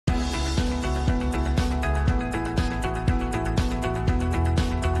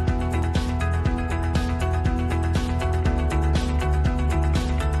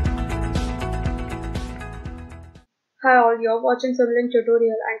Hi all, you're watching Simulink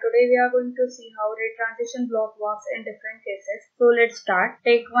tutorial and today we are going to see how rate transition block works in different cases. So let's start.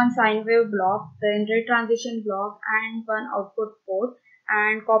 Take one sine wave block, then rate transition block and one output port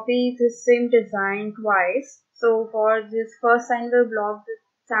and copy this same design twice. So for this first sine wave block, the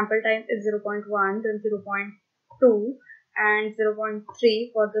sample time is 0.1, then 0.2 and 0.3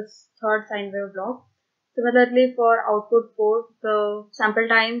 for the third sine wave block. Similarly for output port, the sample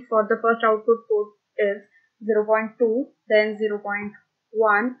time for the first output port is 0.2, then 0.1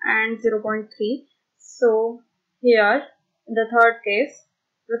 and 0.3. So here in the third case,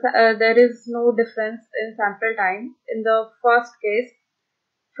 there is no difference in sample time. In the first case,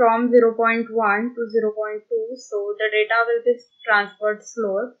 from 0.1 to 0.2, so the data will be transferred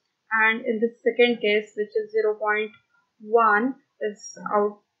slower, and in the second case, which is 0.1, is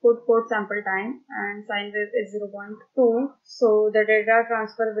output port sample time and sine wave is 0.2, so the data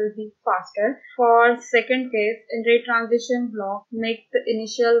transfer will be faster. For second case, in rate transition block, make the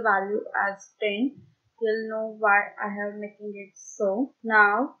initial value as 10. You'll know why I have making it so.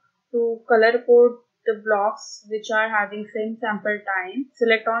 Now to color code the blocks which are having same sample time,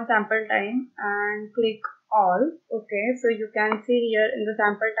 select on sample time and click all. Okay, so you can see here in the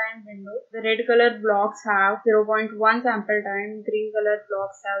sample time window, the red color blocks have 0.1 sample time, green color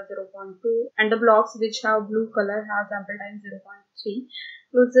blocks have 0.2 and the blocks which have blue color have sample time 0.3.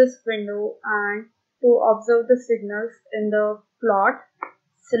 Close this window and to observe the signals in the plot,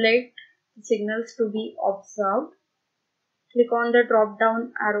 select the signals to be observed. Click on the drop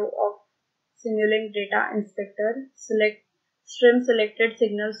down arrow of Simulink Data Inspector. Select Stream Selected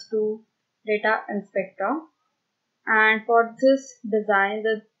Signals to Data Inspector. And for this design,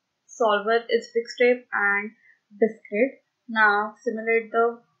 the solver is fixed tape and discrete. Now simulate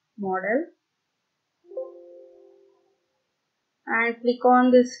the model and click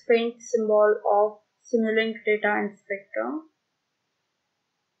on this faint symbol of Simulink Data Inspector.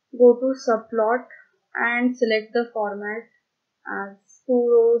 Go to Subplot and select the format as 2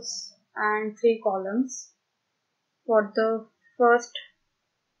 rows and 3 columns. For the first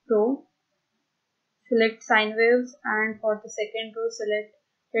row, select sine waves, and for the second row, select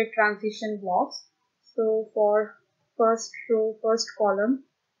rate transition blocks. So for first row, first column,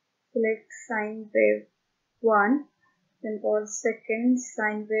 select sine wave 1, then for second,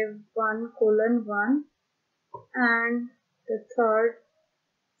 sine wave 1 colon 1, and the third,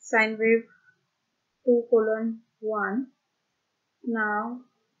 sine wave 2 colon 1. Now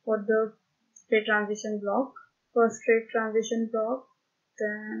for the rate transition block, first rate transition block,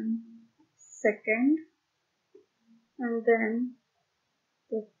 then second, and then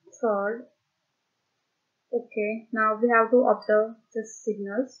the third. Okay, now we have to observe the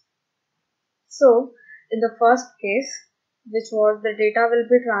signals. So in the first case, which was the data will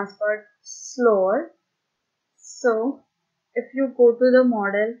be transferred slower. So if you go to the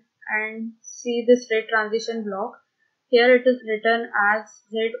model and see this rate transition block, here it is written as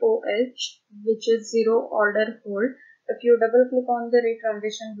ZOH, which is zero order hold. If you double click on the rate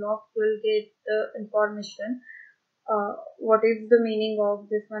transition block, you will get the information. What is the meaning of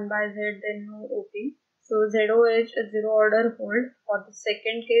this 1 by Z, then no OP. So ZOH is zero order hold. For the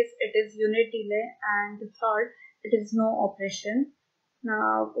second case, it is unit delay, and the third, it is no operation.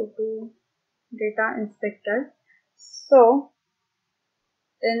 Now go to Data Inspector. So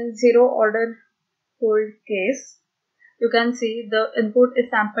in zero order hold case, you can see the input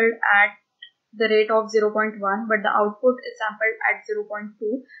is sampled at the rate of 0.1, but the output is sampled at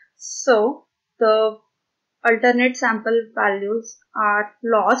 0.2. So the alternate sample values are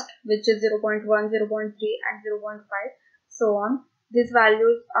lost, which is 0.1, 0.3 and 0.5, so on. These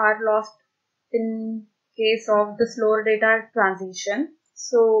values are lost in case of the slower data transition.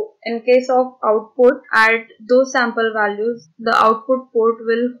 So in case of output, at those sample values, the output port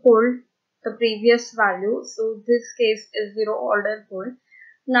will hold the previous value. So this case is zero order hold.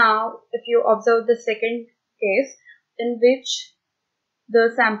 Now if you observe the second case, in which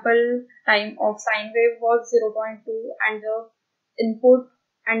the sample time of sine wave was 0.2 and the input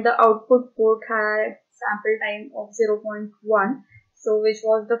and the output port had sample time of 0.1, so which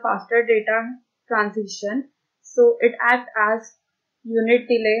was the faster data transition. So it acts as unit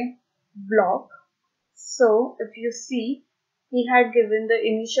delay block. So if you see, he had given the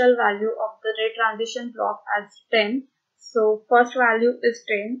initial value of the rate transition block as 10. So first value is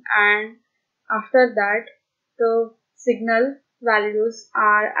 10, and after that the signal values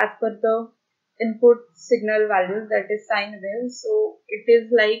are as per the input signal values, that is sine wave. So it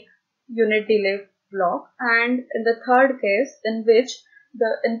is like unit delay block. And in the third case, in which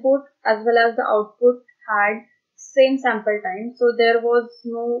the input as well as the output had same sample time, so there was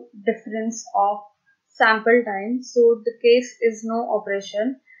no difference of sample time. So the case is no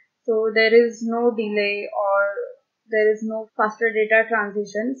operation. So there is no delay or there is no faster data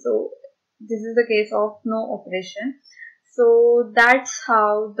transition. So this is the case of no operation. So that's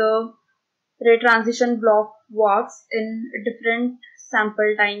how the rate transition block works in different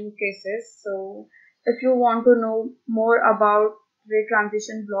sample time cases. So if you want to know more about rate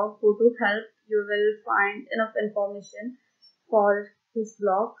transition block, go to help. You will find enough information for this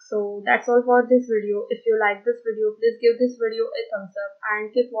block. So that's all for this video. If you like this video, please give this video a thumbs up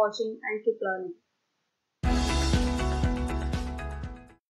and keep watching and keep learning.